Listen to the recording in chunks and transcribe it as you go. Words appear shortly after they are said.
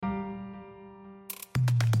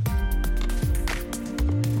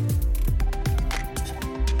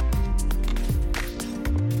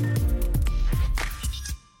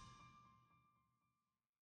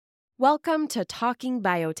Welcome to Talking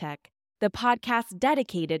Biotech, the podcast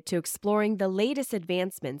dedicated to exploring the latest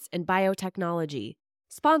advancements in biotechnology,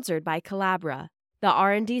 sponsored by Collabra, the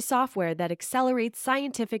R&D software that accelerates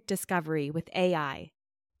scientific discovery with AI.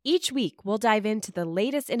 Each week, we'll dive into the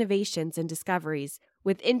latest innovations and discoveries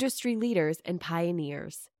with industry leaders and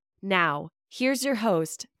pioneers. Now, here's your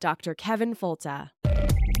host, Dr. Kevin Folta.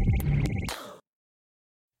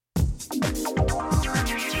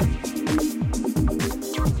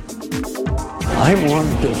 I want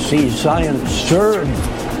to see science serve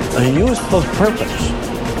a useful purpose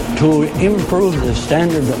to improve the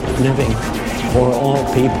standard of living for all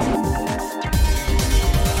people.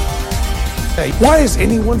 Why is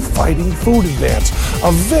anyone fighting food advance?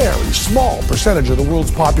 A very small percentage of the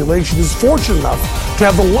world's population is fortunate enough to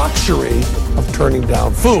have the luxury of turning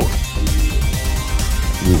down food.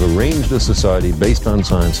 We've arranged a society based on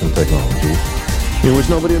science and technology in which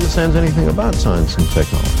nobody understands anything about science and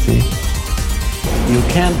technology. You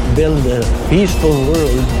can't build a peaceful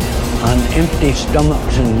world on empty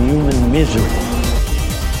stomachs and human misery.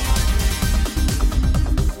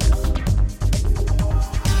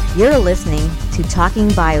 You're listening to Talking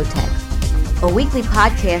Biotech, a weekly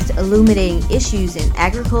podcast illuminating issues in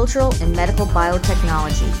agricultural and medical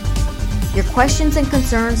biotechnology. Your questions and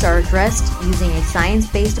concerns are addressed using a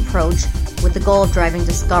science-based approach with the goal of driving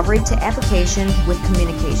discovery to application with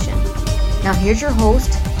communication. Now here's your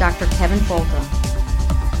host, Dr. Kevin Folta.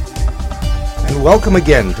 And welcome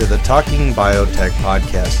again to the Talking Biotech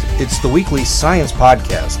podcast. It's the weekly science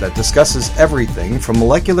podcast that discusses everything from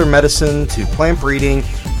molecular medicine to plant breeding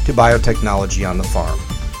to biotechnology on the farm.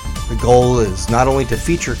 The goal is not only to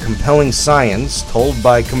feature compelling science told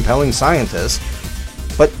by compelling scientists,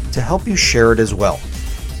 but to help you share it as well,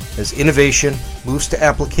 as innovation moves to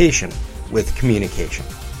application with communication.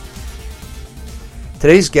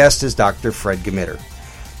 Today's guest is Dr. Fred Gmitter.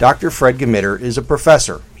 Dr. Fred Gmitter is a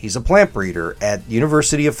professor. He's a plant breeder at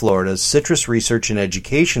University of Florida's Citrus Research and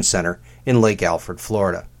Education Center in Lake Alfred,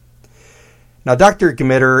 Florida. Now, Dr.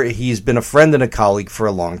 Gmitter, he's been a friend and a colleague for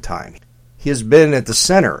a long time. He has been at the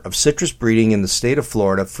center of citrus breeding in the state of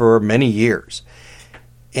Florida for many years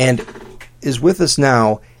and is with us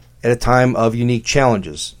now at a time of unique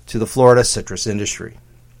challenges to the Florida citrus industry.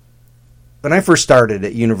 When I first started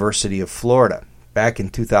at University of Florida back in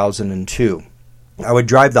 2002, I would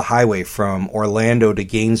drive the highway from Orlando to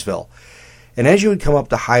Gainesville, and as you would come up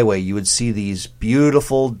the highway, you would see these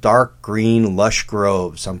beautiful, dark green, lush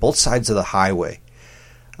groves on both sides of the highway,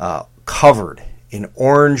 covered in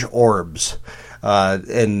orange orbs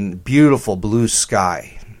and beautiful blue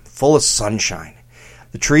sky, full of sunshine.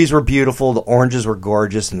 The trees were beautiful, the oranges were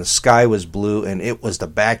gorgeous, and the sky was blue, and it was the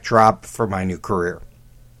backdrop for my new career.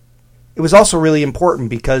 It was also really important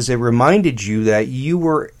because it reminded you that you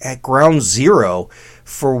were at ground zero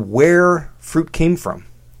for where fruit came from.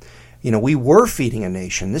 You know, we were feeding a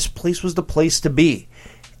nation. This place was the place to be.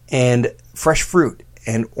 And fresh fruit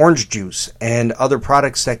and orange juice and other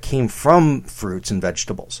products that came from fruits and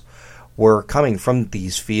vegetables were coming from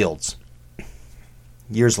these fields.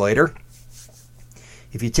 Years later,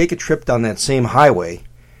 if you take a trip down that same highway,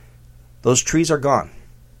 those trees are gone.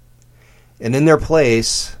 And in their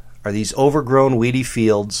place are these overgrown weedy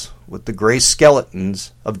fields with the gray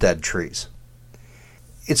skeletons of dead trees.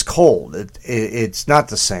 It's cold. It's not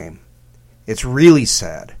the same. It's really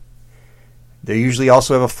sad. They usually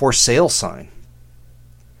also have a for sale sign.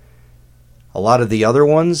 A lot of the other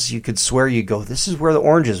ones, you could swear you go, this is where the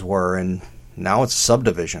oranges were, and now it's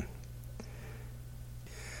subdivision.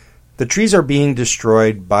 The trees are being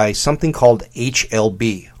destroyed by something called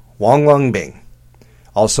HLB, Huanglongbing,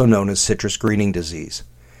 also known as citrus greening disease.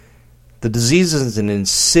 The disease is an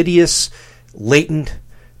insidious, latent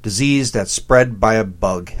disease that's spread by a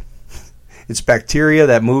bug. It's bacteria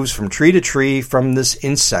that moves from tree to tree from this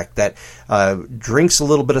insect that drinks a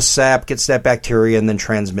little bit of sap, gets that bacteria, and then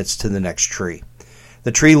transmits to the next tree.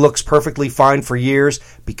 The tree looks perfectly fine for years,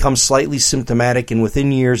 becomes slightly symptomatic, and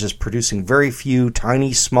within years is producing very few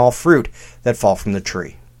tiny, small fruit that fall from the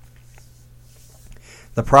tree.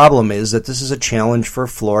 The problem is that this is a challenge for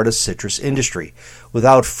Florida's citrus industry.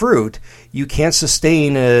 Without fruit, you can't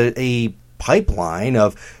sustain a pipeline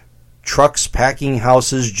of trucks, packing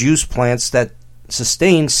houses, juice plants that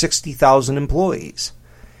sustain 60,000 employees.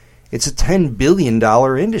 It's a $10 billion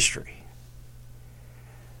industry.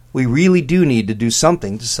 We really do need to do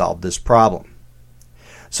something to solve this problem.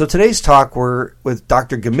 So today's talk with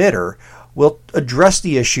Dr. Gmitter will address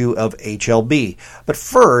the issue of HLB. But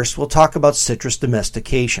first, we'll talk about citrus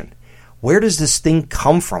domestication. Where does this thing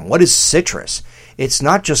come from? What is citrus? It's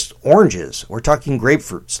not just oranges. We're talking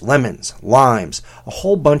grapefruits, lemons, limes, a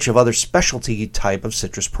whole bunch of other specialty type of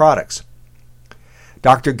citrus products.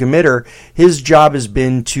 Dr. Gmitter, his job has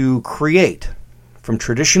been to create, from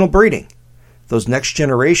traditional breeding, those next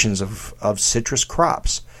generations of citrus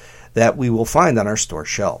crops that we will find on our store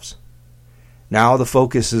shelves. Now the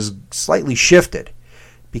focus is slightly shifted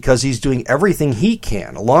because he's doing everything he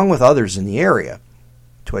can, along with others in the area,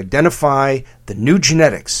 to identify the new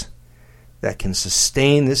genetics that can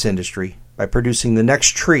sustain this industry by producing the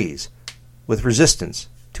next trees with resistance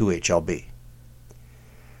to HLB.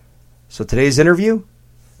 So today's interview,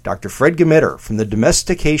 Dr. Fred Gmitter from the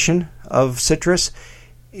Domestication of Citrus,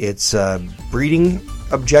 its breeding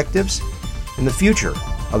objectives, and the future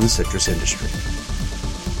of the citrus industry.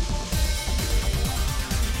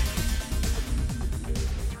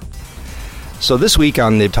 So this week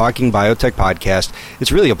on the Talking Biotech podcast,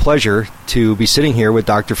 it's really a pleasure to be sitting here with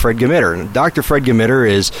Dr. Fred Gmitter. Dr. Fred Gmitter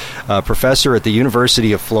is a professor at the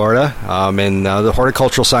University of Florida in the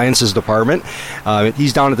Horticultural Sciences Department.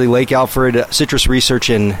 He's down at the Lake Alfred Citrus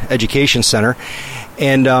Research and Education Center.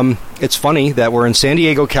 And it's funny that we're in San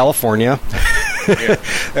Diego, California,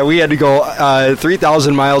 and we had to go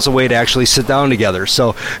 3,000 miles away to actually sit down together.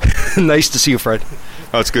 So nice to see you, Fred.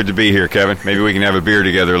 Oh, it's good to be here, Kevin. Maybe we can have a beer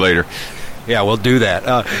together later. Yeah, we'll do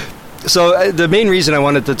that. So the main reason I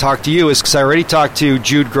wanted to talk to you is because I already talked to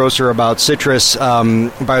Jude Grosser about citrus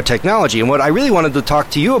biotechnology. And what I really wanted to talk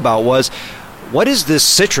to you about was, what is this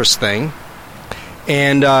citrus thing?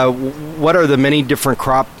 And what are the many different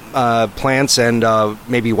crop plants and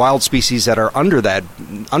maybe wild species that are under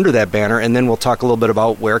that banner? And then we'll talk a little bit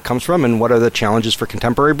about where it comes from and what are the challenges for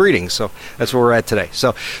contemporary breeding. So that's where we're at today.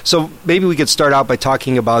 So maybe we could start out by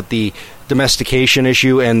talking about the domestication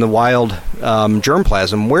issue and the wild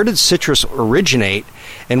germplasm. Where did citrus originate,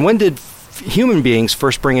 and when did human beings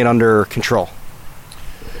first bring it under control?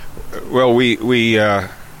 Well, we are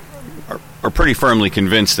pretty firmly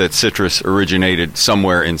convinced that citrus originated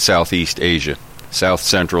somewhere in Southeast Asia,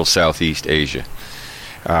 Central Southeast Asia.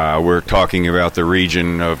 We're talking about the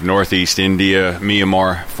region of Northeast India,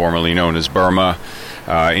 Myanmar, formerly known as Burma,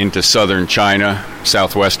 into southern China,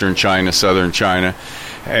 southwestern China, southern China.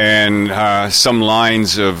 And some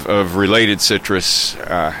lines of related citrus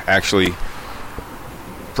actually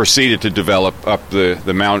proceeded to develop up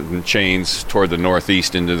the mountain chains toward the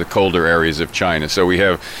northeast into the colder areas of China. So we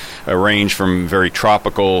have a range from very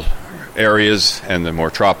tropical areas and the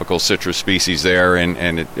more tropical citrus species there,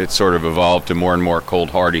 and it sort of evolved to more and more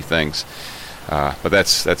cold hardy things. But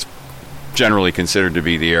that's generally considered to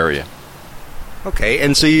be the area. Okay,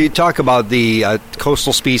 and so you talk about the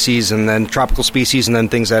coastal species and then tropical species and then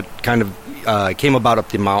things that kind of came about up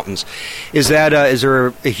the mountains. Is there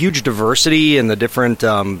a huge diversity in the different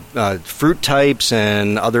fruit types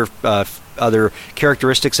and other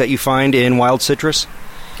characteristics that you find in wild citrus?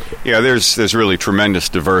 Yeah, there's really tremendous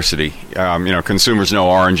diversity. Consumers know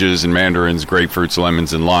oranges and mandarins, grapefruits,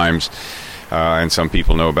 lemons, and limes. And some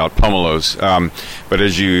people know about pomelos. But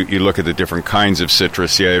as you look at the different kinds of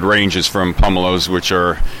citrus, it ranges from pomelos, which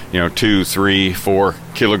are 2, 3, 4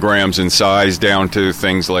 kilograms in size, down to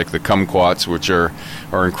things like the kumquats, which are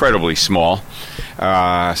incredibly small.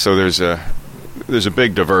 So there's a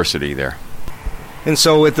big diversity there. And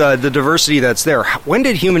so with the diversity that's there, when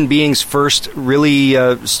did human beings first really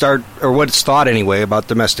start, or what's thought anyway, about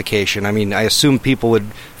domestication? I mean, I assume people would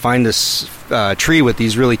find this tree with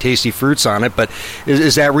these really tasty fruits on it, but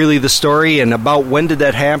is that really the story? And about when did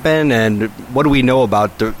that happen, and what do we know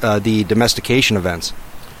about the domestication events?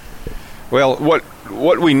 Well,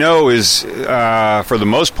 what we know is, for the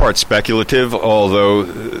most part, speculative,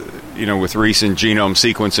 although with recent genome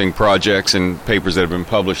sequencing projects and papers that have been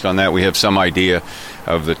published on that, we have some idea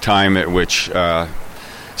of the time at which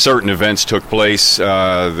certain events took place,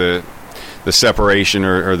 the separation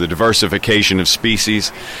or the diversification of species.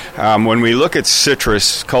 When we look at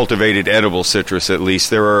citrus, cultivated edible citrus at least,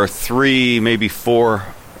 there are 3, maybe 4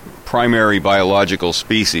 primary biological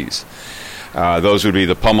species. Those would be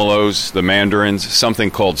the pomelos, the mandarins, something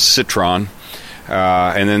called citron,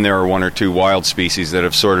 and then there are 1 or 2 wild species that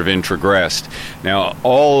have sort of introgressed. Now,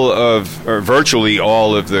 virtually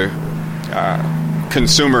all of the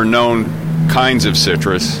consumer-known kinds of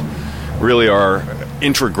citrus really are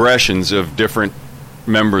introgressions of different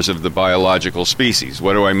members of the biological species.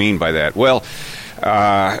 What do I mean by that? Well,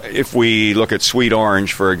 if we look at sweet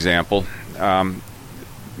orange, for example,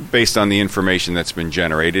 based on the information that's been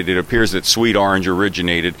generated, it appears that sweet orange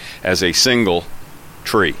originated as a single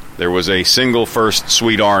tree. There was a single first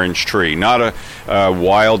sweet orange tree, not a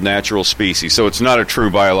wild natural species. So it's not a true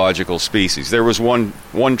biological species. There was one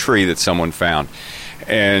tree that someone found.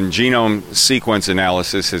 And genome sequence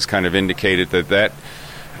analysis has kind of indicated that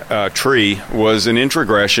tree was an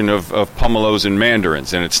introgression of pomelos and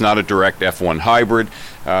mandarins, and it's not a direct F1 hybrid,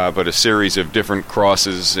 but a series of different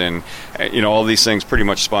crosses, and all these things pretty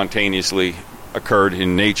much spontaneously occurred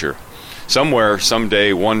in nature. Somewhere,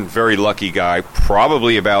 someday, one very lucky guy,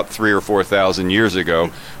 probably about 3,000 or 4,000 years ago,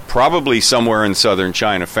 probably somewhere in southern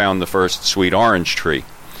China, found the first sweet orange tree.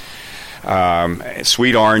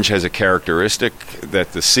 Sweet orange has a characteristic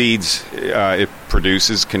that the seeds it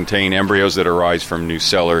produces contain embryos that arise from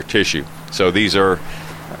nucellar tissue. So these are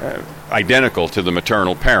identical to the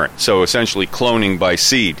maternal parent. So essentially cloning by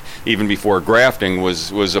seed, even before grafting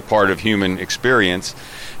was a part of human experience.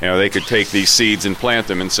 They could take these seeds and plant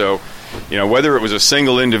them. And so, whether it was a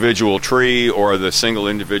single individual tree or the single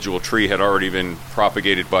individual tree had already been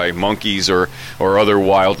propagated by monkeys or other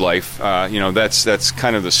wildlife, that's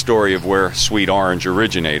kind of the story of where sweet orange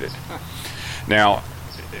originated. Now,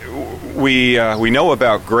 we know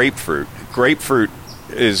about grapefruit. Grapefruit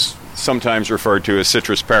is sometimes referred to as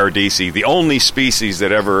Citrus paradisi, the only species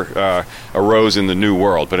that ever arose in the New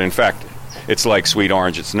World. But in fact, it's like sweet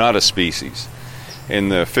orange. It's not a species. In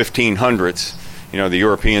the 1500s, the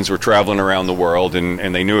Europeans were traveling around the world,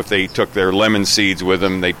 and they knew if they took their lemon seeds with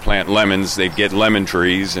them, they'd plant lemons, they'd get lemon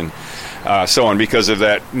trees, and so on, because of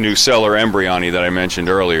that nucellar embryony that I mentioned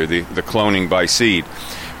earlier, the cloning by seed.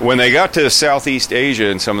 When they got to Southeast Asia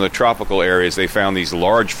and some of the tropical areas, they found these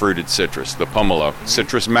large fruited citrus, the pomelo,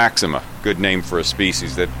 Citrus maxima, good name for a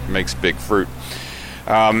species that makes big fruit.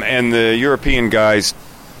 And the European guys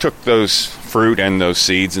took those fruit and those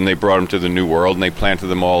seeds and they brought them to the New World and they planted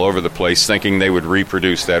them all over the place thinking they would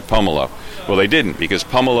reproduce that pomelo. Well, they didn't, because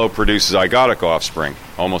pomelo produces zygotic offspring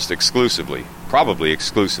almost exclusively, probably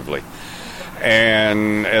exclusively.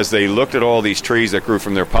 And as they looked at all these trees that grew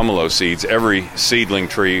from their pomelo seeds, every seedling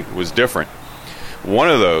tree was different. One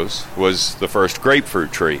of those was the first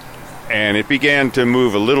grapefruit tree, and it began to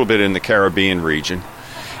move a little bit in the Caribbean region.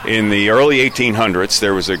 In the early 1800s,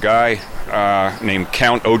 there was a guy named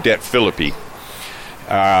Count Odette Philippi.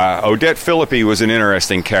 Odette Philippi was an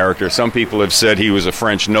interesting character. Some people have said he was a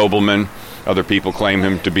French nobleman. Other people claim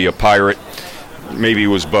him to be a pirate. Maybe he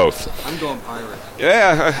was both. I'm going pirate.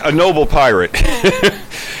 Yeah, a noble pirate.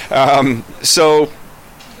 So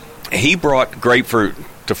he brought grapefruit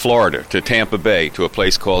to Florida, to Tampa Bay, to a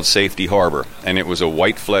place called Safety Harbor, and it was a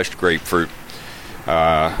white-fleshed grapefruit,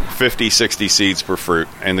 50, 60 seeds per fruit,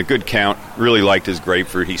 and the good Count really liked his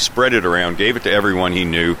grapefruit. He spread it around, gave it to everyone he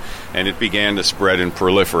knew, and it began to spread and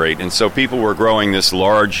proliferate, and so people were growing this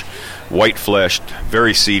large, white-fleshed,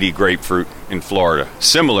 very seedy grapefruit in Florida,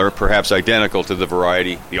 similar, perhaps identical to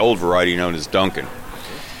the old variety known as Duncan.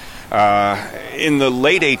 In the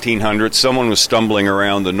late 1800s, someone was stumbling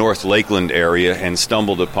around the North Lakeland area and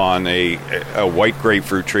stumbled upon a white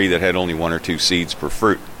grapefruit tree that had only 1 or 2 seeds per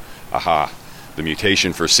fruit. Aha, the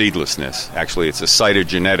mutation for seedlessness. Actually, it's a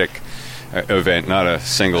cytogenetic event, not a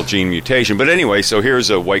single gene mutation. But anyway, so here's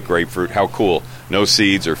a white grapefruit. How cool. No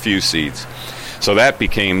seeds or few seeds. So that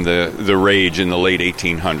became the rage in the late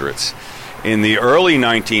 1800s. In the early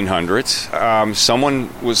 1900s, someone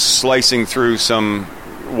was slicing through some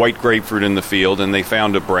white grapefruit in the field, and they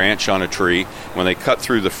found a branch on a tree. When they cut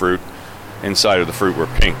through the fruit, inside of the fruit were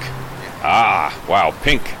pink. Ah, wow,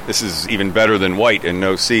 pink. This is even better than white and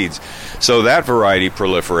no seeds. So that variety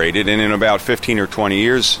proliferated, and in about 15 or 20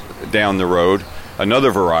 years down the road,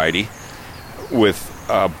 another variety with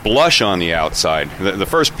blush on the outside. The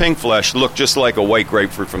first pink flesh looked just like a white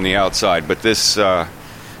grapefruit from the outside, but this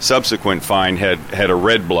subsequent find had a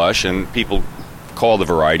red blush, and people call the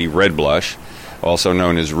variety red blush, also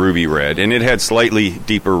known as ruby red, and it had slightly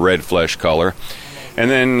deeper red flesh color. And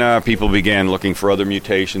then people began looking for other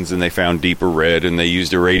mutations, and they found deeper red, and they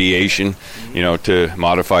used irradiation, to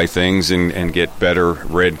modify things and get better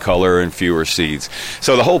red color and fewer seeds.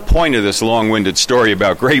 So the whole point of this long-winded story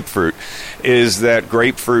about grapefruit is that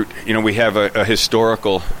grapefruit, we have a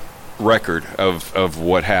historical record of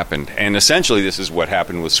what happened. And essentially this is what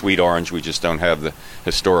happened with sweet orange. We just don't have the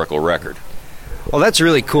historical record. Well, that's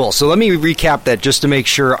really cool. So let me recap that just to make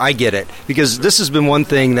sure I get it, because this has been one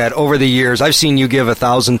thing that over the years, I've seen you give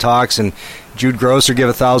 1,000 talks and Jude Grosser give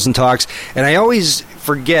 1,000 talks, and I always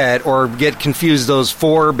forget or get confused those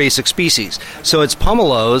 4 basic species. So it's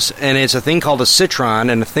pomelos, and it's a thing called a citron,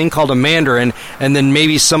 and a thing called a mandarin, and then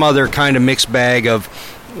maybe some other kind of mixed bag of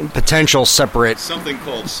potential separate... Something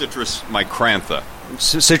called Citrus micrantha.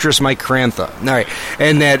 Citrus micrantha. All right.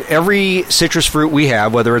 And that every citrus fruit we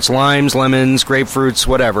have, whether it's limes, lemons, grapefruits,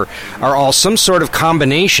 whatever, are all some sort of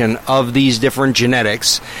combination of these different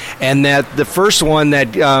genetics. And that the first one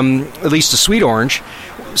that, at least the sweet orange,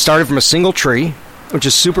 started from a single tree, which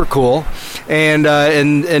is super cool, and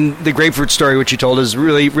the grapefruit story which you told is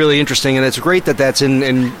really, really interesting, and it's great that that's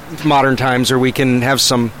in modern times where we can have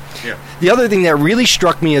some. Yeah. The other thing that really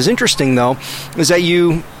struck me as interesting, though, is that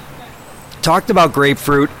you talked about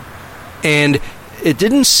grapefruit, and it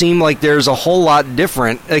didn't seem like there's a whole lot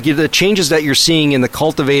different. Like the changes that you're seeing in the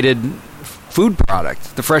cultivated food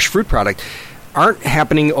product, the fresh fruit product, aren't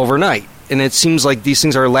happening overnight. And it seems like these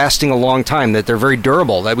things are lasting a long time, that they're very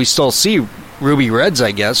durable, that we still see ruby reds,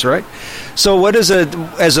 I guess, right? So what is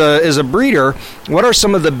as a breeder, what are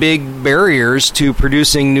some of the big barriers to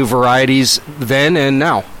producing new varieties then and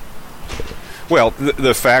now? Well,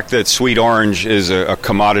 the fact that sweet orange is a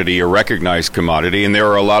commodity, a recognized commodity, and there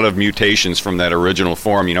are a lot of mutations from that original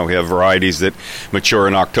form. You know, we have varieties that mature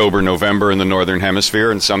in October, November in the northern hemisphere,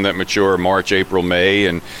 and some that mature March, April, May,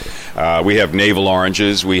 and we have navel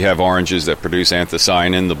oranges. We have oranges that produce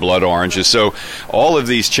anthocyanin, the blood oranges. So all of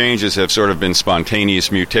these changes have sort of been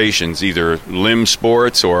spontaneous mutations, either limb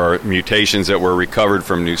sports or mutations that were recovered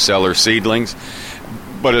from Nuceller seedlings.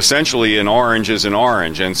 But essentially, an orange is an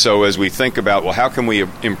orange. And so as we think about, well, how can we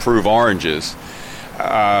improve oranges?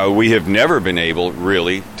 We have never been able,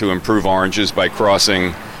 really, to improve oranges by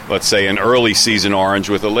crossing, let's say, an early season orange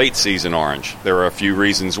with a late season orange. There are a few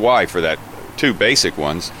reasons why for that. Two basic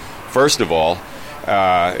ones. First of all,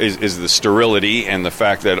 is the sterility and the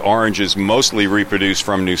fact that oranges mostly reproduce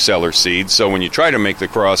from Nuceller seeds. So when you try to make the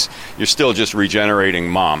cross, you're still just regenerating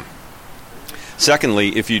mom.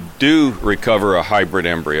 Secondly, if you do recover a hybrid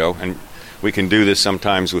embryo, and we can do this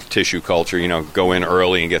sometimes with tissue culture, you know, go in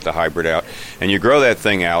early and get the hybrid out, and you grow that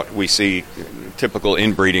thing out, we see typical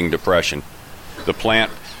inbreeding depression. The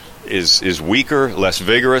plant is weaker, less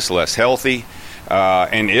vigorous, less healthy,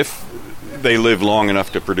 and if they live long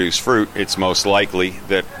enough to produce fruit, it's most likely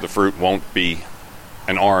that the fruit won't be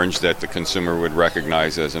an orange that the consumer would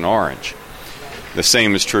recognize as an orange. The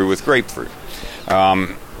same is true with grapefruit.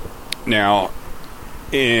 Now,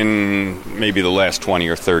 in maybe the last 20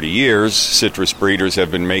 or 30 years, citrus breeders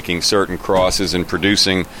have been making certain crosses and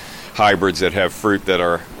producing hybrids that have fruit that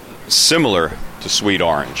are similar to sweet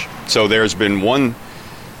orange. So there's been one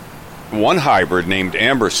hybrid named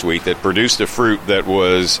Amber Sweet that produced a fruit that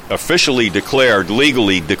was officially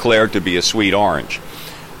legally declared to be a sweet orange,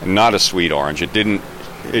 not a sweet orange. It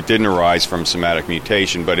didn't arise from somatic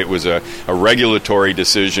mutation, but it was a regulatory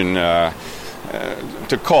decision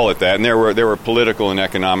to call it that, and there were political and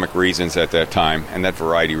economic reasons at that time, and that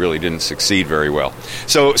variety really didn't succeed very well.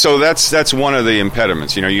 So that's one of the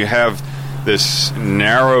impediments. You know, you have this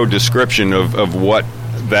narrow description of what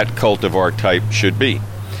that cultivar type should be,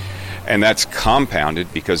 and that's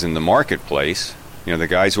compounded because in the marketplace, you know, the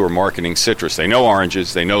guys who are marketing citrus, they know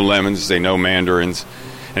oranges, they know lemons, they know mandarins,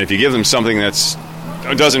 and if you give them something that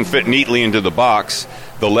doesn't fit neatly into the box,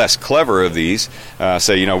 the less clever of these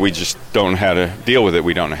say, you know, we just don't know how to deal with it.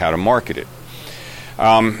 We don't know how to market it.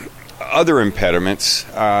 Other impediments,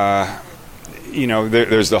 you know,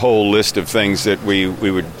 there's the whole list of things that we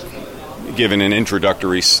would give in an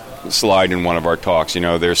introductory slide in one of our talks. You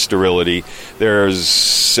know, there's sterility, there's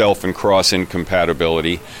self and cross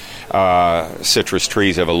incompatibility. Citrus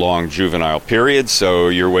trees have a long juvenile period, so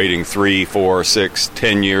you're waiting 3, 4, 6,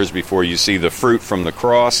 10 years before you see the fruit from the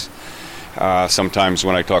cross. Sometimes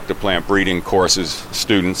when I talk to plant breeding courses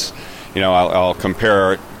students, you know, I'll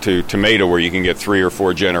compare it to tomato where you can get 3 or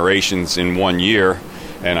 4 generations in 1 year,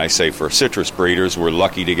 and I say for citrus breeders we're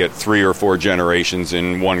lucky to get 3 or 4 generations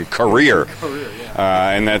in one career.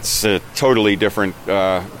 And that's a totally different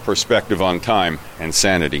perspective on time and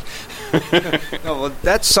sanity. No, well,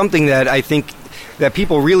 that's something that I think that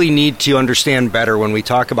people really need to understand better when we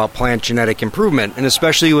talk about plant genetic improvement, and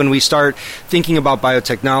especially when we start thinking about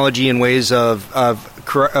biotechnology and ways of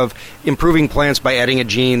improving plants by adding a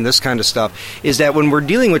gene, this kind of stuff, is that when we're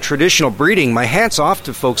dealing with traditional breeding, my hat's off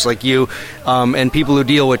to folks like you and people who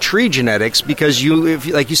deal with tree genetics, because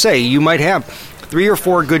like you say, you might have 3 or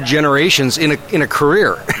 4 good generations in a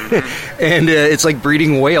career, and it's like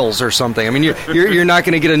breeding whales or something. I mean, you're not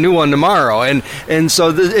going to get a new one tomorrow, and so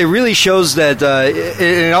it really shows that.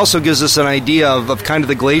 It also gives us an idea of kind of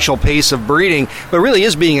the glacial pace of breeding, but really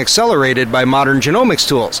is being accelerated by modern genomics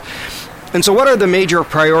tools. And so, what are the major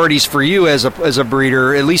priorities for you as a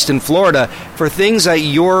breeder, at least in Florida, for things that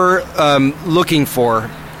you're looking for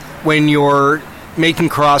when you're making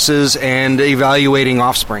crosses and evaluating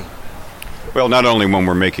offspring? Well, not only when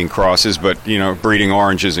we're making crosses, but, you know, breeding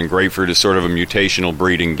oranges and grapefruit is sort of a mutational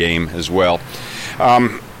breeding game as well.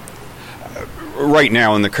 Right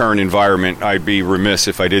now in the current environment, I'd be remiss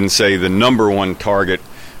if I didn't say the number one target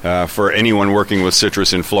for anyone working with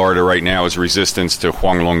citrus in Florida right now is resistance to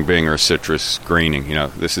Huanglongbing or citrus greening.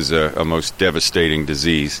 This is a most devastating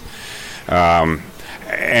disease.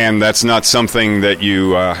 And that's not something that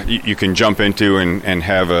you can jump into and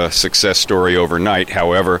have a success story overnight.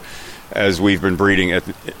 However, as we've been breeding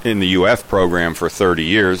in the UF program for 30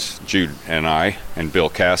 years, Jude and I, and Bill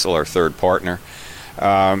Castle, our third partner,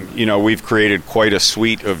 we've created quite a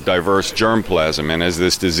suite of diverse germplasm. And as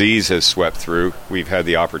this disease has swept through, we've had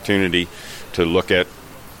the opportunity to look at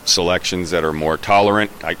selections that are more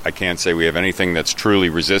tolerant. I can't say we have anything that's truly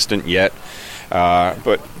resistant yet,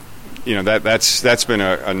 but that's been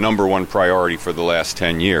a number one priority for the last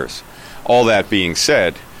 10 years. All that being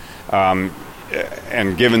said,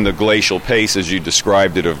 and given the glacial pace, as you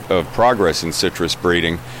described it, of progress in citrus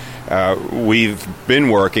breeding, we've been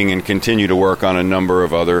working and continue to work on a number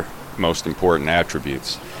of other most important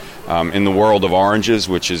attributes. In the world of oranges,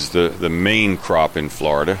 which is the main crop in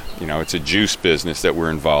Florida, it's a juice business that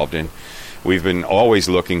we're involved in. We've been always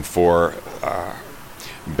looking for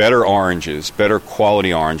better oranges, better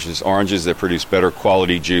quality oranges that produce better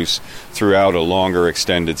quality juice throughout a longer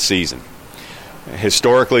extended season.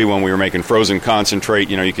 Historically, when we were making frozen concentrate,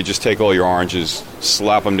 you could just take all your oranges,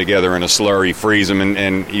 slap them together in a slurry, freeze them,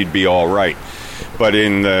 and you'd be all right. But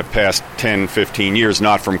in the past 10, 15 years,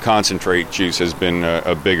 not from concentrate juice has been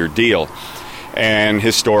a bigger deal. And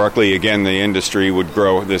historically, again, the industry would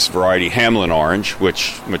grow this variety, Hamlin orange,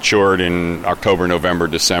 which matured in October, November,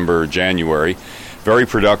 December, January. Very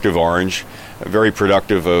productive orange, very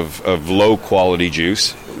productive of low-quality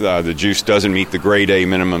juice. The juice doesn't meet the grade A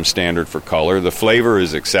minimum standard for color. The flavor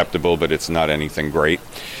is acceptable, but it's not anything great.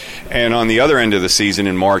 And on the other end of the season,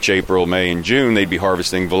 in March, April, May, and June, they'd be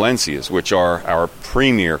harvesting Valencias, which are our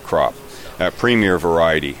premier crop, premier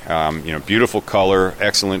variety. Beautiful color,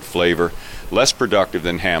 excellent flavor, less productive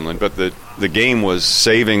than Hamlin, but the game was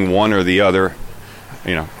saving one or the other,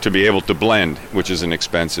 to be able to blend, which is an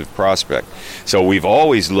expensive prospect. So we've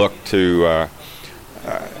always looked to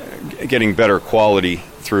getting better quality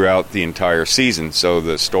throughout the entire season, so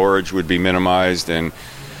the storage would be minimized, and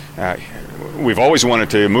we've always wanted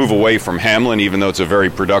to move away from Hamlin, even though it's a very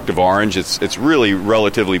productive orange. It's really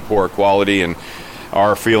relatively poor quality, and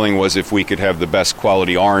our feeling was if we could have the best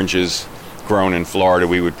quality oranges grown in Florida,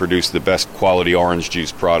 we would produce the best quality orange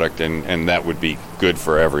juice product, and that would be good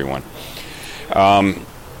for everyone.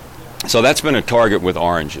 So that's been a target with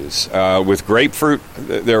oranges. With grapefruit,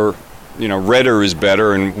 redder is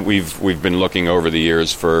better, and we've been looking over the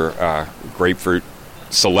years for grapefruit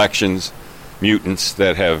selections, mutants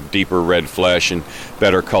that have deeper red flesh and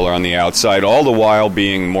better color on the outside, all the while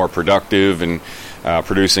being more productive and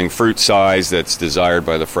producing fruit size that's desired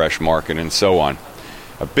by the fresh market and so on.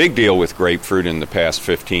 A big deal with grapefruit in the past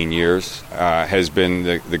 15 years has been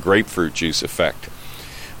the grapefruit juice effect,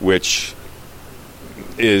 which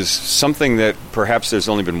is something that perhaps there's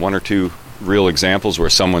only been one or two real examples where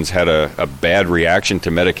someone's had a bad reaction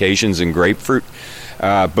to medications in grapefruit.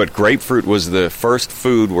 But grapefruit was the first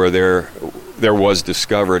food where there was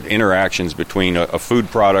discovered interactions between a food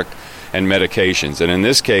product and medications. And in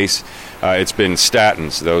this case, it's been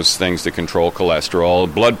statins, those things to control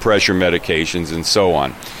cholesterol, blood pressure medications, and so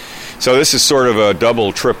on. So this is sort of a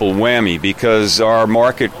double, triple whammy, because our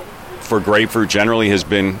market for grapefruit generally has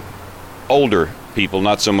been older people,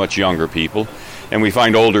 not so much younger people. And we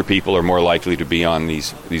find older people are more likely to be on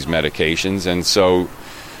these medications. And so,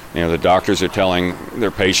 the doctors are telling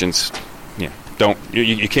their patients,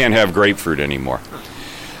 you can't have grapefruit anymore.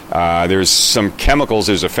 There's some chemicals,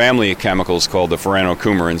 there's a family of chemicals called the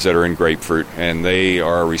furanocoumarins that are in grapefruit, and they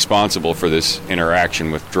are responsible for this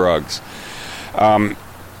interaction with drugs.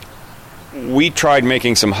 We tried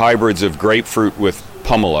making some hybrids of grapefruit with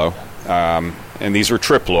pomelo, and these were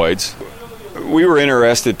triploids. We were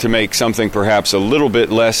interested to make something perhaps a little bit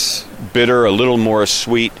less bitter, a little more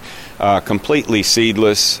sweet, completely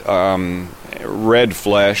seedless,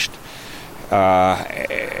 red-fleshed,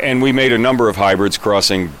 and we made a number of hybrids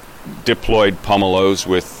crossing diploid pomelos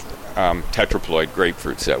with tetraploid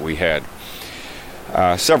grapefruits that we had.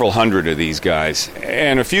 Several hundred of these guys.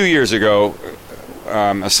 And a few years ago,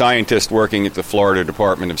 a scientist working at the Florida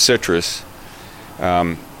Department of Citrus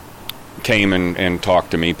came and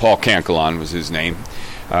talked to me. Paul Cankelon was his name.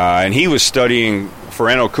 And he was studying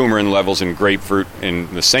furanocoumarin levels in grapefruit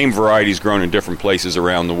in the same varieties grown in different places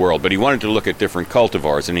around the world. But he wanted to look at different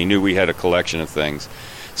cultivars, and he knew we had a collection of things.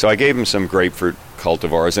 So I gave him some grapefruit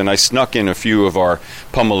cultivars, and I snuck in a few of our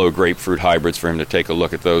pomelo grapefruit hybrids for him to take a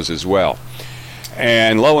look at those as well.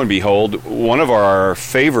 And lo and behold, one of our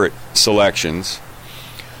favorite selections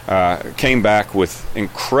came back with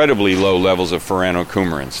incredibly low levels of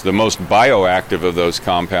furanocoumarins. The most bioactive of those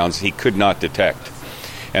compounds he could not detect.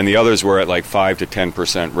 And the others were at like 5 to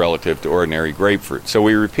 10% relative to ordinary grapefruit. So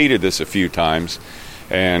we repeated this a few times,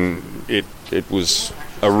 and it was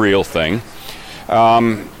a real thing.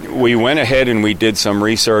 We went ahead and we did some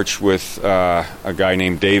research with a guy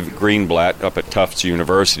named Dave Greenblatt up at Tufts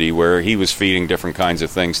University, where he was feeding different kinds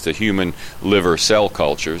of things to human liver cell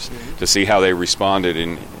cultures to see how they responded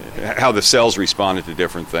and how the cells responded to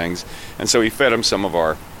different things. And so he fed them some of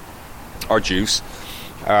our juice,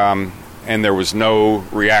 and there was no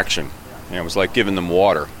reaction. It was like giving them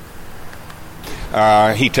water.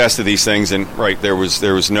 He tested these things, and there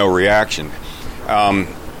was no reaction.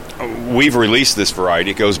 We've released this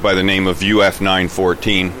variety. It goes by the name of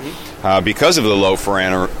UF914 because of the low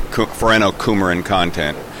furanocoumarin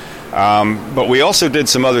content. But we also did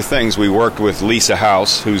some other things. We worked with Lisa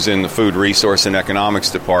House, who's in the Food Resource and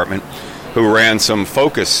Economics Department, who ran some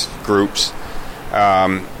focus groups,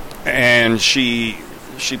 and she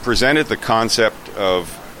presented the concept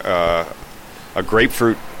of a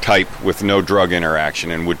grapefruit type with no drug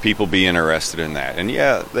interaction, and would people be interested in that? And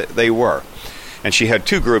yeah, they were. And she had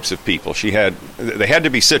two groups of people. They had to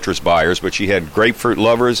be citrus buyers, but she had grapefruit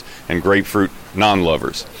lovers and grapefruit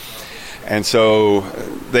non-lovers. And so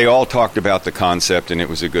they all talked about the concept, and it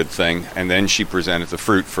was a good thing. And then she presented the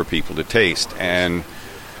fruit for people to taste. And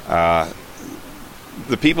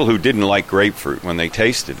the people who didn't like grapefruit, when they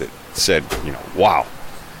tasted it, said, wow,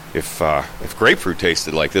 if grapefruit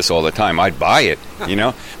tasted like this all the time, I'd buy it,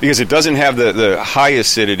 because it doesn't have the high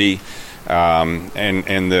acidity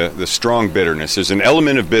and the strong bitterness. There's an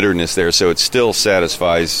element of bitterness there, so it still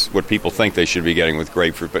satisfies what people think they should be getting with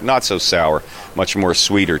grapefruit, but not so sour, much more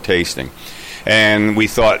sweeter tasting. And we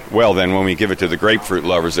thought, well, then when we give it to the grapefruit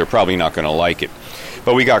lovers, they're probably not going to like it.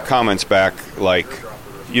 But we got comments back like,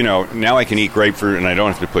 now I can eat grapefruit and I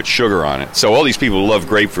don't have to put sugar on it. So all these people who love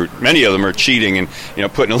grapefruit, many of them are cheating and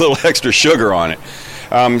putting a little extra sugar on it.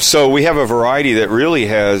 So we have a variety that really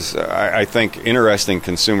has, I think, interesting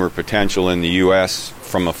consumer potential in the U.S.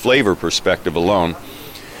 from a flavor perspective alone,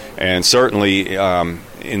 and certainly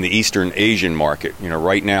in the Eastern Asian market.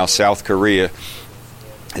 Right now, South Korea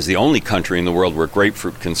is the only country in the world where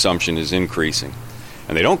grapefruit consumption is increasing.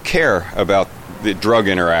 And they don't care about the drug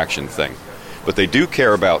interaction thing, but they do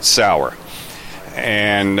care about sour.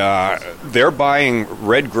 And they're buying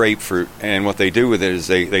red grapefruit, and what they do with it is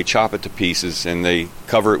they chop it to pieces, and they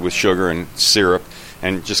cover it with sugar and syrup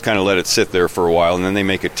and just kind of let it sit there for a while, and then they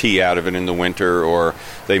make a tea out of it in the winter, or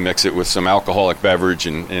they mix it with some alcoholic beverage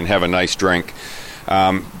and have a nice drink.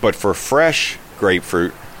 But for fresh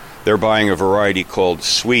grapefruit, they're buying a variety called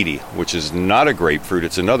Sweetie, which is not a grapefruit.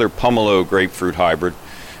 It's another Pomelo grapefruit hybrid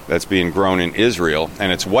that's being grown in Israel,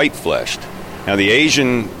 and it's white-fleshed. Now, the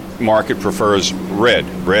Asian market prefers red.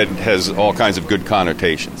 Red has all kinds of good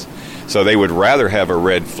connotations. So they would rather have a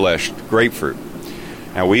red-fleshed grapefruit.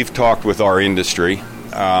 Now, we've talked with our industry,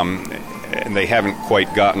 and they haven't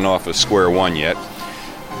quite gotten off of square one yet.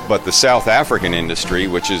 But the South African industry,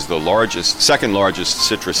 which is the second largest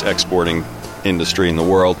citrus exporting industry in the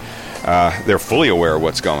world, they're fully aware of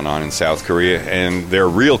what's going on in South Korea, and they're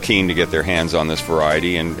real keen to get their hands on this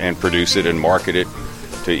variety and produce it and market it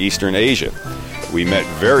to Eastern Asia. We met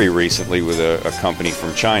very recently with a company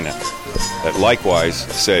from China that likewise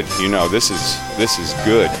said, this is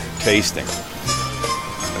good tasting.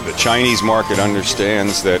 The Chinese market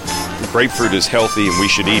understands that grapefruit is healthy and we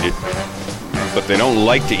should eat it, but they don't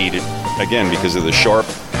like to eat it, again, because of the sharp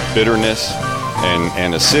bitterness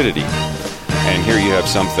and acidity. And here you have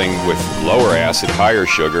something with lower acid, higher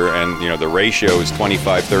sugar, and the ratio is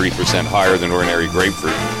 25-30% higher than ordinary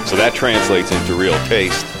grapefruit. So that translates into real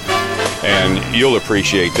taste. And you'll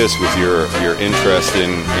appreciate this with your interest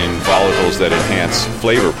in volatiles that enhance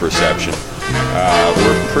flavor perception.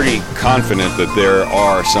 We're pretty confident that there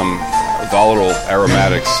are some volatile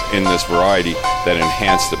aromatics in this variety that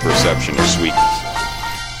enhance the perception of sweetness.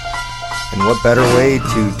 And what better way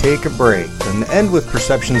to take a break than to end with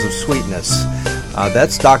perceptions of sweetness?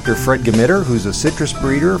 That's Dr. Fred Gmitter, who's a citrus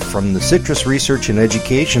breeder from the Citrus Research and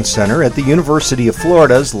Education Center at the University of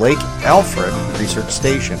Florida's Lake Alfred Research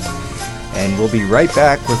Station. And we'll be right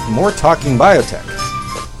back with more Talking Biotech.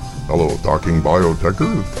 Hello, Talking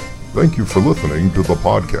Biotechers. Thank you for listening to the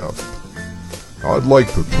podcast. I'd like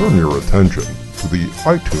to turn your attention to the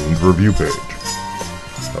iTunes review page.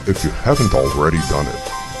 Now, if you haven't already done it,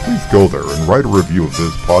 please go there and write a review of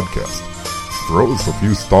this podcast. Throw us a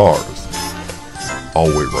few stars. I'll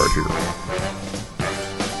wait right here.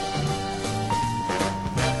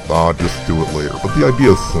 Just do it later, but the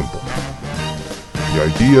idea is simple. The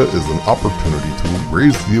idea is an opportunity to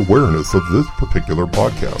raise the awareness of this particular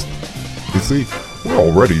podcast. You see, we're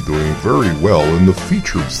already doing very well in the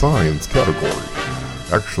featured science category,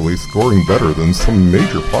 actually scoring better than some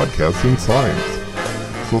major podcasts in science.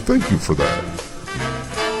 So thank you for that.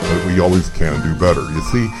 But we always can do better. You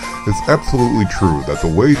see, it's absolutely true that the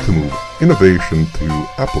way to move innovation to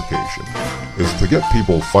application is to get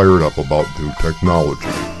people fired up about new technology,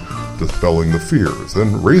 dispelling the fears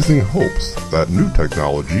and raising hopes that new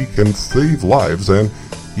technology can save lives and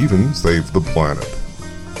even save the planet.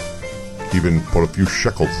 Even put a few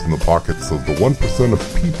shekels in the pockets of the 1%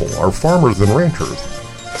 of people, our farmers and ranchers,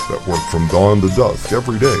 that work from dawn to dusk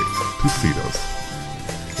every day to feed us.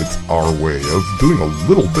 It's our way of doing a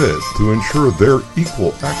little bit to ensure their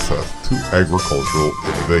equal access to agricultural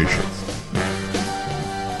innovations.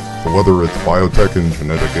 So whether it's biotech and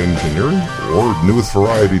genetic engineering or newest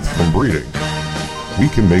varieties from breeding, we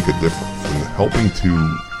can make a difference in helping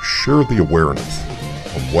to share the awareness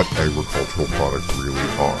of what agricultural products really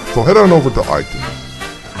are. So head on over to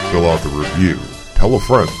iTunes, fill out the review, tell a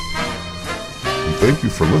friend, and thank you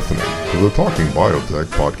for listening to the Talking Biotech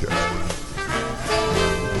podcast.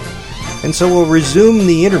 And so we'll resume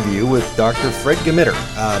the interview with Dr. Fred Gmitter,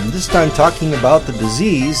 this time talking about the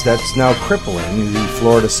disease that's now crippling the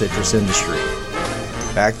Florida citrus industry.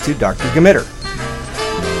 Back to Dr. Gmitter.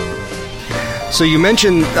 So you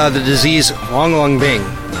mentioned the disease Huang Long Bing.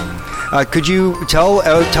 Could you tell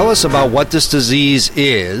us about what this disease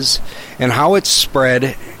is and how it's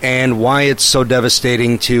spread and why it's so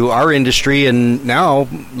devastating to our industry and now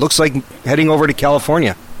looks like heading over to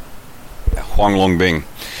California? Huang Long Bing.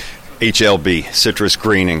 HLB, citrus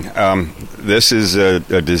greening. This is a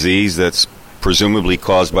disease that's presumably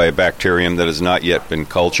caused by a bacterium that has not yet been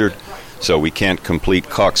cultured, so we can't complete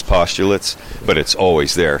Koch's postulates, but it's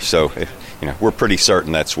always there. So, we're pretty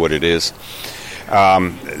certain that's what it is.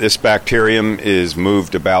 This bacterium is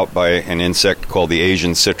moved about by an insect called the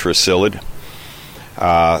Asian citrus psyllid.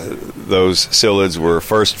 Those psyllids were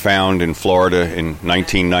first found in Florida in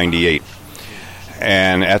 1998,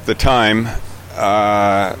 and at the time,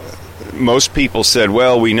 most people said,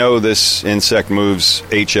 well, we know this insect moves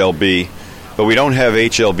HLB, but we don't have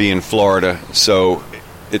HLB in Florida, so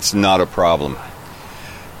it's not a problem.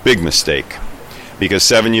 Big mistake. Because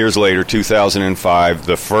 7 years later, 2005,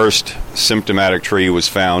 the first symptomatic tree was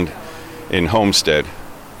found in Homestead,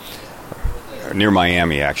 near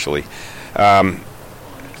Miami, actually. And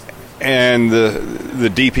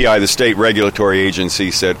the DPI, the state regulatory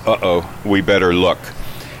agency, said, we better look.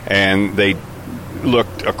 And they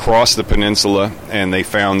looked across the peninsula, and they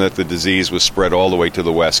found that the disease was spread all the way to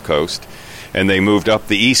the west coast. And they moved up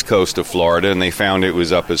the east coast of Florida, and they found it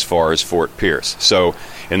was up as far as Fort Pierce. So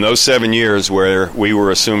in those 7 years where we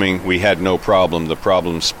were assuming we had no problem, the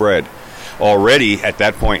problem spread. Already at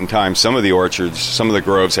that point in time, some of the orchards, some of the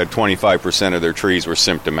groves had 25% of their trees were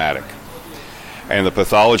symptomatic. And the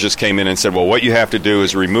pathologist came in and said, well, what you have to do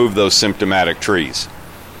is remove those symptomatic trees.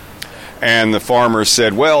 And the farmers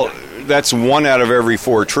said, well, that's 1 out of every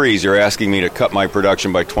 4 trees. You're asking me to cut my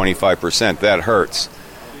production by 25%. That hurts.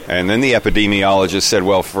 And then the epidemiologist said,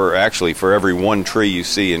 well, for every 1 tree you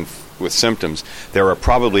see with symptoms, there are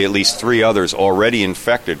probably at least 3 others already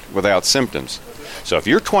infected without symptoms. So if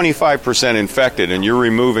you're 25% infected and you're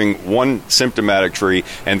removing 1 symptomatic tree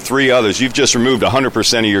and 3 others, you've just removed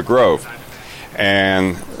 100% of your grove.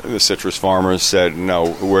 And the citrus farmers said,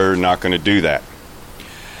 no, we're not going to do that,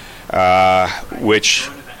 which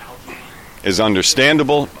is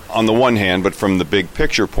understandable on the one hand, but from the big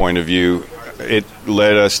picture point of view, it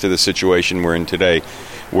led us to the situation we're in today,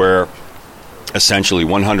 where essentially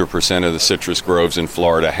 100% of the citrus groves in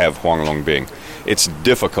Florida have Huang Long Bing. It's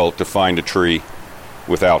difficult to find a tree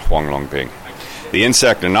without Huang Long Bing. The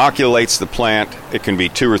insect inoculates the plant. It can be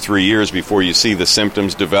 2 or 3 years before you see the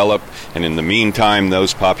symptoms develop, and in the meantime,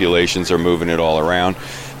 those populations are moving it all around.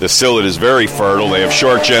 The psyllid is very fertile. They have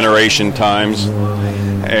short generation times,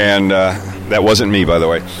 and that wasn't me, by the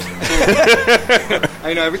way.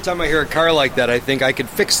 I know, every time I hear a car like that, I think I could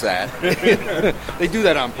fix that. They do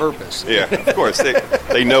that on purpose. Yeah, of course.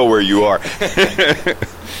 They know where you are.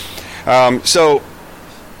 So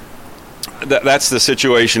that's the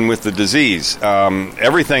situation with the disease.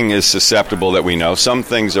 Everything is susceptible that we know. Some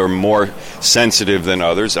things are more sensitive than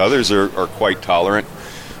others. Others are quite tolerant.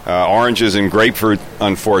 Oranges and grapefruit,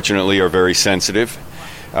 unfortunately, are very sensitive.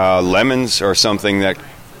 Lemons are something that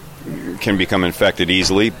can become infected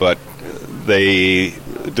easily, but they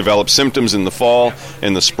develop symptoms in the fall.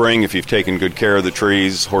 In the spring, if you've taken good care of the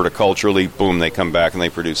trees horticulturally, boom, they come back and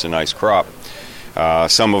they produce a nice crop.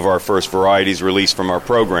 Some of our first varieties released from our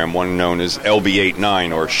program, one known as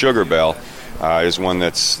LB89 or Sugar Bell, is one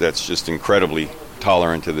that's just incredibly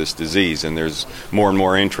tolerant to this disease, and there's more and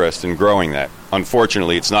more interest in growing that.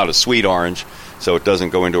 Unfortunately, it's not a sweet orange, so it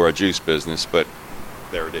doesn't go into our juice business, but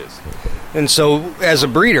there it is. And so, as a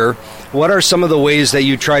breeder, what are some of the ways that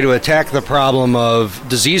you try to attack the problem of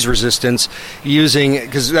disease resistance using,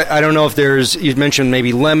 because I don't know if you mentioned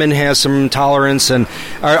maybe lemon has some tolerance, and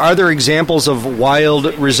are there examples of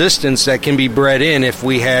wild resistance that can be bred in if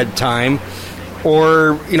we had time?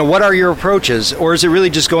 Or, what are your approaches? Or is it really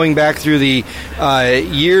just going back through the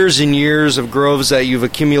years and years of groves that you've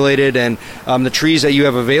accumulated and the trees that you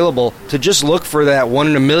have available to just look for that 1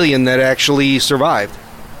 in a million that actually survived?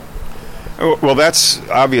 Well, that's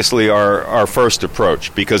obviously our first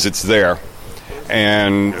approach, because it's there.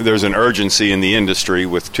 And there's an urgency in the industry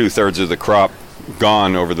with 2/3 of the crop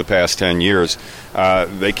gone over the past 10 years.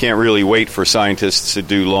 They can't really wait for scientists to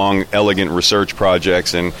do long, elegant research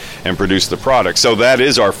projects and produce the product. So that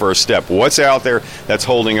is our first step. What's out there that's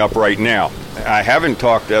holding up right now? I haven't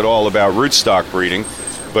talked at all about rootstock breeding,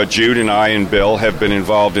 but Jude and I and Bill have been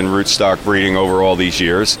involved in rootstock breeding over all these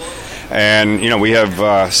years. And, we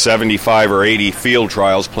have 75 or 80 field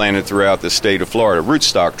trials planted throughout the state of Florida,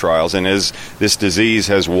 rootstock trials. And as this disease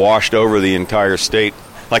has washed over the entire state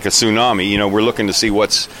like a tsunami, we're looking to see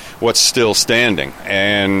what's still standing.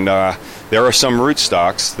 And there are some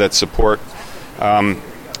rootstocks that support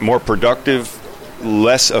more productive,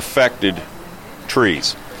 less affected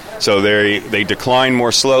trees. So they decline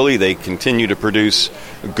more slowly. They continue to produce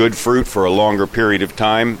good fruit for a longer period of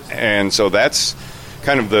time. And so that's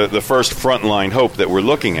kind of the first frontline hope that we're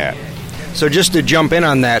looking at. So just to jump in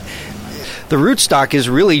on that, the rootstock is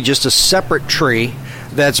really just a separate tree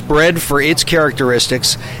that's bred for its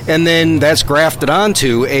characteristics, and then that's grafted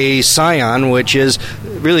onto a scion, which is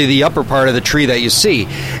really the upper part of the tree that you see.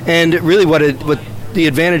 And really what the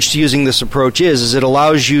advantage to using this approach is it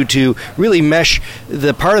allows you to really mesh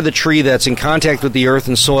the part of the tree that's in contact with the earth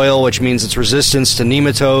and soil, which means its resistance to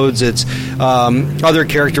nematodes, its other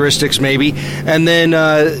characteristics maybe, and then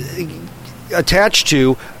attached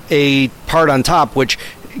to a part on top which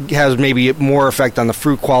has maybe more effect on the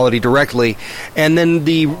fruit quality directly. And then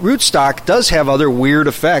the rootstock does have other weird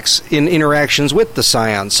effects in interactions with the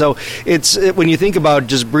scion. So when you think about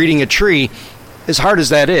just breeding a tree, as hard as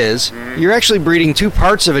that is, you're actually breeding two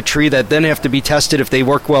parts of a tree that then have to be tested if they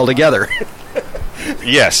work well together.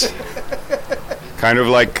 Yes. Kind of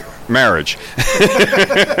like marriage.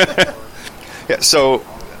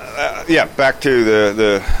 Back to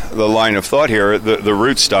the line of thought here. The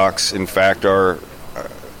rootstocks, in fact, are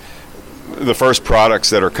the first products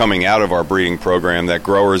that are coming out of our breeding program that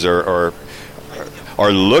growers are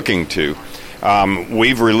looking to.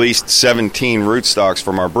 We've released 17 rootstocks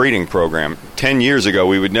from our breeding program. 10 years ago,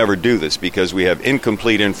 we would never do this because we have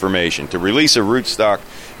incomplete information. To release a rootstock,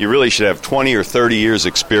 you really should have 20 or 30 years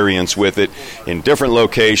experience with it in different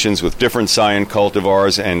locations with different scion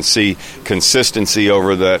cultivars and see consistency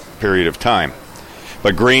over that period of time.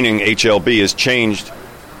 But greening, HLB, has changed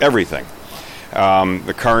everything.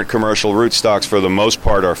 The current commercial rootstocks, for the most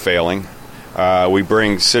part, are failing. We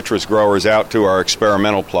bring citrus growers out to our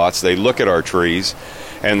experimental plots. They look at our trees,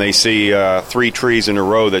 and they see 3 trees in a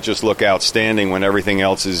row that just look outstanding when everything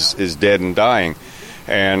else is dead and dying.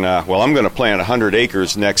 And, I'm going to plant 100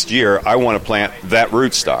 acres next year. I want to plant that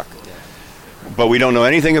rootstock. But we don't know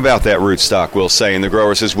anything about that rootstock, we'll say. And the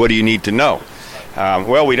grower says, what do you need to know?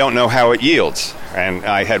 We don't know how it yields. And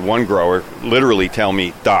I had one grower literally tell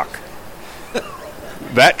me, Doc,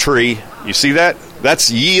 that tree, you see that?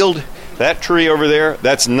 That's yield. That tree over there,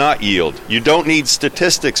 that's not yield. You don't need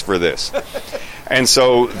statistics for this. And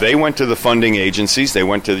so they went to the funding agencies, they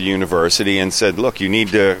went to the university and said, look, you need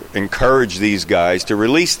to encourage these guys to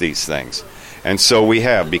release these things. And so we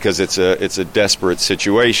have, because it's a desperate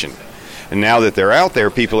situation. And now that they're out there,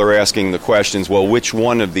 people are asking the questions, well, which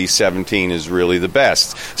one of these 17 is really the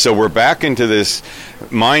best? So we're back into this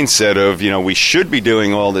mindset of, we should be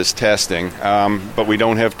doing all this testing, but we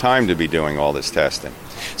don't have time to be doing all this testing.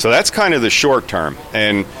 So that's kind of the short term.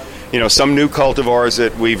 And, some new cultivars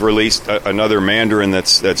that we've released, another mandarin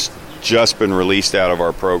that's just been released out of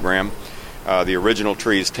our program. The original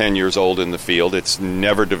tree is 10 years old in the field. It's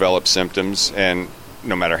never developed symptoms, and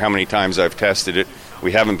no matter how many times I've tested it,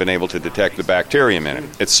 we haven't been able to detect the bacterium in it.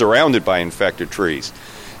 It's surrounded by infected trees.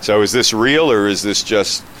 So is this real or is this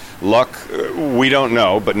just luck? We don't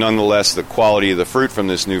know, but nonetheless, the quality of the fruit from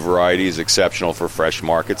this new variety is exceptional for fresh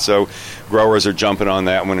markets. So growers are jumping on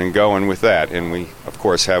that one and going with that. And we, of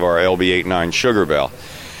course, have our LB89 Sugar Bell.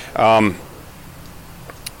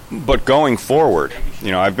 But going forward,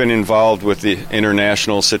 I've been involved with the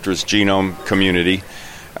international citrus genome community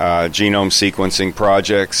genome sequencing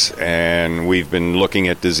projects, and we've been looking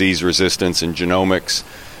at disease resistance and genomics,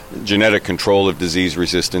 genetic control of disease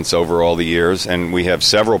resistance over all the years, and we have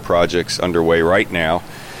several projects underway right now,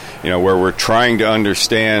 where we're trying to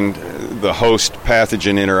understand the host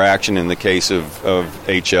pathogen interaction in the case of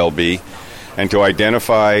HLB, and to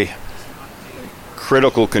identify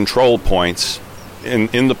critical control points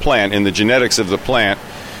in the plant, in the genetics of the plant,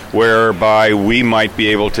 whereby we might be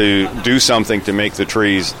able to do something to make the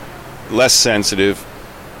trees less sensitive,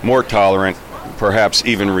 more tolerant, perhaps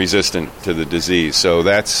even resistant to the disease. So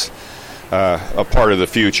that's a part of the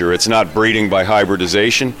future. It's not breeding by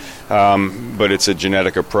hybridization, but it's a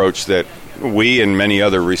genetic approach that we and many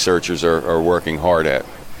other researchers are working hard at.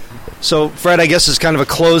 So, Fred, I guess it's kind of a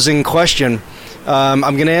closing question. I'm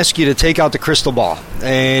going to ask you to take out the crystal ball.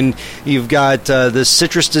 And you've got this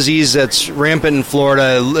citrus disease that's rampant in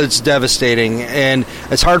Florida. It's devastating. And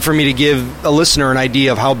it's hard for me to give a listener an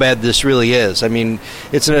idea of how bad this really is. I mean,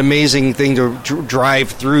 it's an amazing thing to drive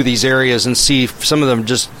through these areas and see some of them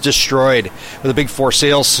just destroyed with a big for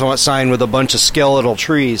sale sign with a bunch of skeletal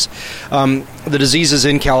trees. The disease is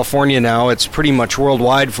in California now. It's pretty much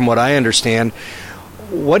worldwide from what I understand.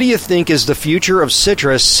 What do you think is the future of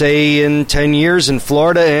citrus, say, in 10 years in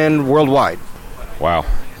Florida and worldwide? Wow.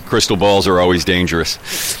 Crystal balls are always dangerous.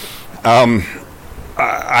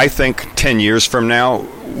 I think 10 years from now,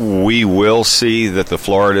 we will see that the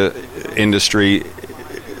Florida industry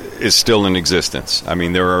is still in existence. I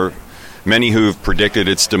mean, there are many who have predicted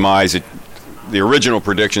its demise. The original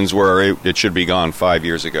predictions were it should be gone 5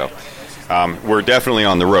 years ago. We're definitely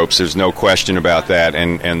on the ropes. There's no question about that,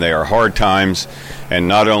 and they are hard times. And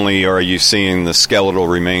not only are you seeing the skeletal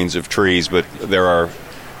remains of trees, but there are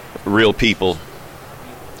real people,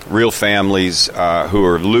 real families who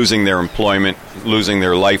are losing their employment, losing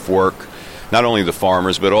their life work, not only the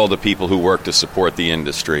farmers, but all the people who work to support the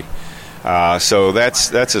industry. So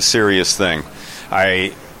that's a serious thing.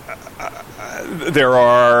 There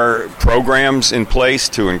are programs in place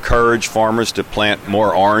to encourage farmers to plant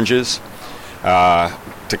more oranges,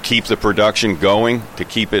 to keep the production going, to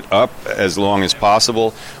keep it up as long as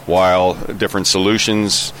possible while different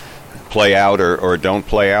solutions play out or don't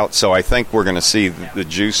play out. So I think we're going to see the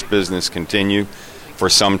juice business continue for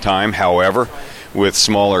some time. However, with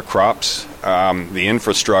smaller crops, the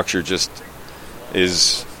infrastructure just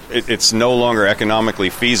it's no longer economically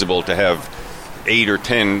feasible to have 8 or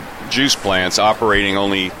 10 juice plants operating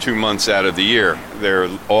only 2 months out of the year. They're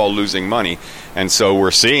all losing money. And so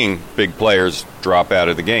we're seeing big players drop out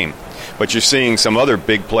of the game. But you're seeing some other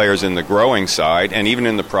big players in the growing side and even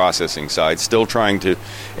in the processing side still trying to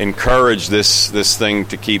encourage this thing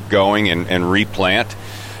to keep going and replant.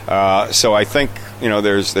 So I think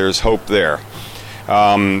there's hope there.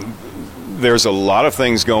 There's a lot of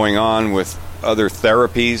things going on with other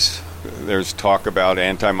therapies. There's talk about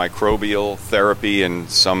antimicrobial therapy, and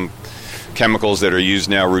some chemicals that are used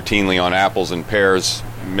now routinely on apples and pears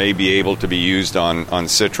may be able to be used on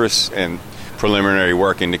citrus, and preliminary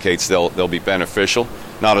work indicates they'll be beneficial.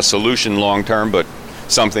 Not a solution long term, but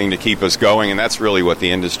something to keep us going, and that's really what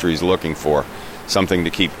the industry is looking for, something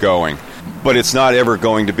to keep going. But it's not ever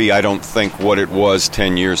going to be, I don't think, what it was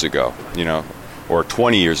 10 years ago, or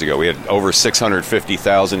 20 years ago. We had over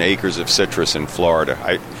 650,000 acres of citrus in Florida.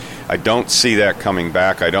 I don't see that coming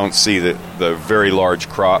back. I don't see the very large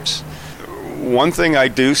crops. One thing I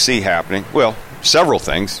do see happening, well, several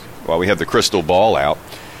things, while we have the crystal ball out,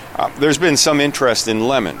 there's been some interest in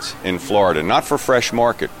lemons in Florida, not for fresh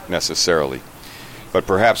market necessarily, but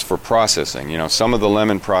perhaps for processing. Some of the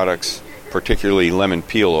lemon products, particularly lemon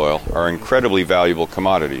peel oil, are incredibly valuable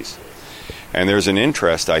commodities. And there's an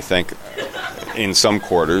interest, I think, in some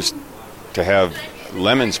quarters to have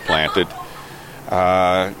lemons planted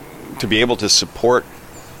to be able to support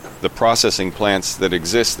the processing plants that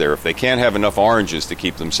exist there. If they can't have enough oranges to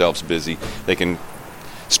keep themselves busy, they can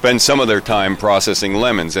spend some of their time processing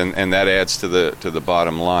lemons, and that adds to the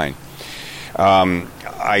bottom line.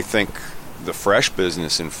 I think the fresh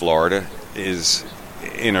business in Florida is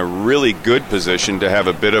in a really good position to have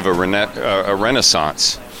a bit of a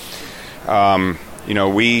renaissance.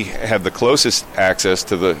 We have the closest access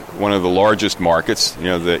to one of the largest markets,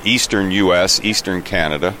 the eastern U.S., eastern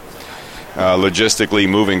Canada, logistically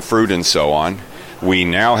moving fruit and so on. We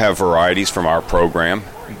now have varieties from our program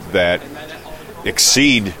that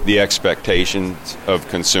exceed the expectations of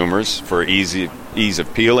consumers for ease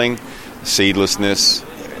of peeling, seedlessness,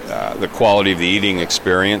 the quality of the eating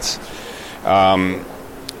experience. And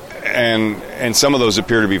some of those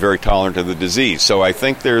appear to be very tolerant of the disease. So I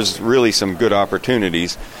think there's really some good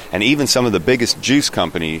opportunities. And even some of the biggest juice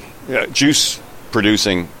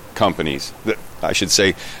producing companies, I should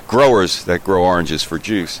say growers that grow oranges for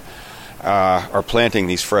juice, are planting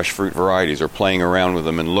these fresh fruit varieties or playing around with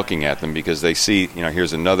them and looking at them because they see,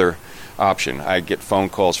 here's another option. I get phone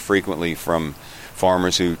calls frequently from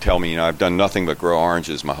farmers who tell me, I've done nothing but grow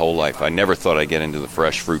oranges my whole life. I never thought I'd get into the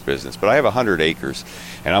fresh fruit business, but I have 100 acres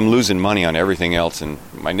and I'm losing money on everything else, and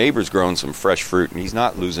my neighbor's growing some fresh fruit and he's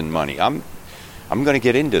not losing money. I'm going to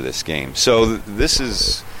get into this game. So this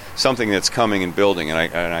is something that's coming and building, and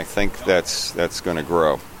I think that's going to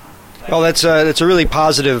grow. Well, that's a really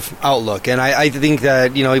positive outlook, and I think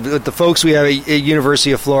that with the folks we have at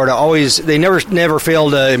University of Florida, they never fail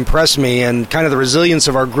to impress me, and kind of the resilience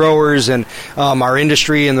of our growers and our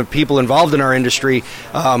industry and the people involved in our industry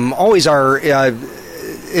always are.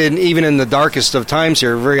 And even in the darkest of times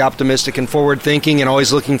here, very optimistic and forward-thinking and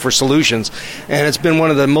always looking for solutions. And it's been one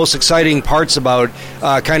of the most exciting parts about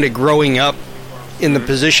kind of growing up in the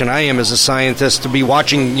position I am as a scientist, to be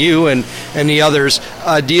watching you and the others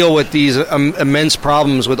deal with these immense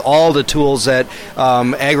problems with all the tools that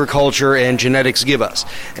agriculture and genetics give us.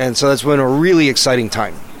 And so that's been a really exciting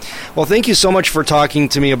time. Well, thank you so much for talking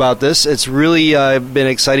to me about this. It's really been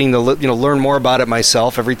exciting to learn more about it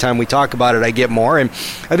myself. Every time we talk about it, I get more, and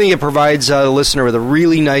I think it provides the listener with a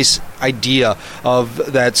really nice idea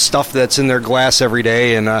of that stuff that's in their glass every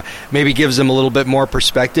day, and maybe gives them a little bit more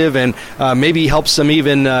perspective, and maybe helps them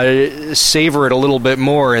even savor it a little bit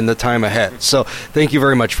more in the time ahead. So, thank you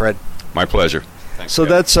very much, Fred. My pleasure. So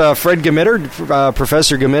that's Fred Gmitter,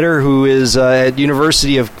 Professor Gmitter, who is at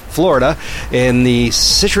University of Florida in the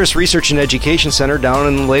Citrus Research and Education Center down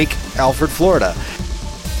in Lake Alfred, Florida.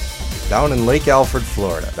 Down in Lake Alfred,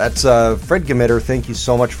 Florida. That's Fred Gmitter. Thank you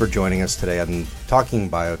so much for joining us today on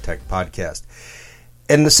Talking Biotech podcast.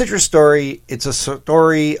 And the citrus story, it's a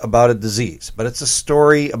story about a disease, but it's a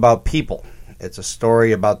story about people. It's a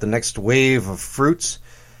story about the next wave of fruits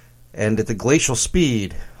and at the glacial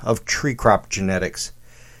speed of tree crop genetics.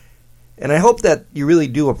 And I hope that you really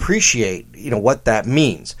do appreciate, what that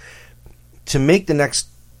means. To make the next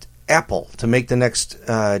apple, to make the next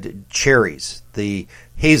cherries, the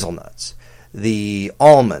hazelnuts, the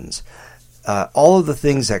almonds, all of the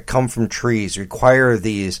things that come from trees require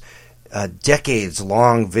these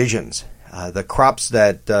decades-long visions. The crops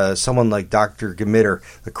that someone like Dr. Gmitter,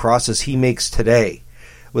 the crosses he makes today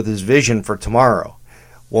with his vision for tomorrow,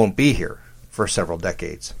 won't be here for several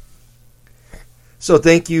decades. So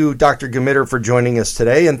thank you, Dr. Gmitter, for joining us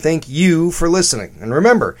today, and thank you for listening. And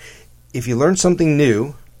remember, if you learned something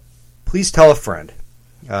new, please tell a friend.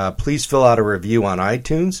 Please fill out a review on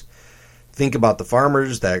iTunes. Think about the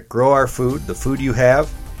farmers that grow our food, the food you have,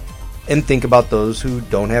 and think about those who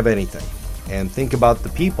don't have anything. And think about the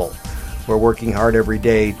people who are working hard every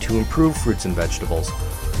day to improve fruits and vegetables,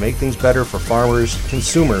 to make things better for farmers,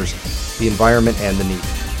 consumers, the environment, and the needy.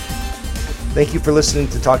 Thank you for listening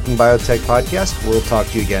to Talking Biotech podcast. We'll talk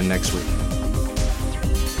to you again next week.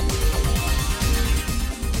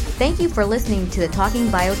 Thank you for listening to the Talking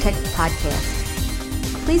Biotech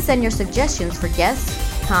podcast. Please send your suggestions for guests,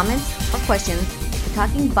 comments, or questions to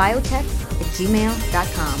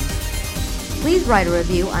talkingbiotech@gmail.com. Please write a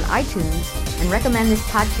review on iTunes and recommend this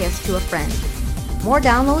podcast to a friend. More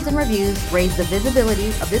downloads and reviews raise the visibility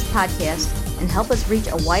of this podcast and help us reach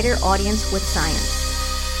a wider audience with science.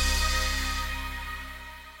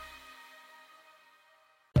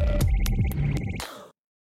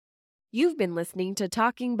 You've been listening to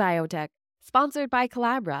Talking Biotech, sponsored by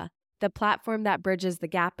Collabra, the platform that bridges the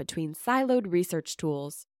gap between siloed research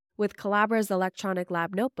tools. With Collabra's electronic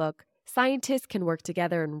lab notebook, scientists can work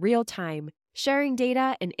together in real time, sharing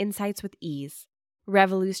data and insights with ease.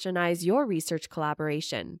 Revolutionize your research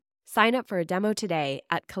collaboration. Sign up for a demo today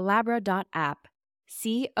at collabra.app,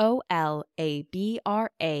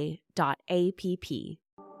 collabra.app.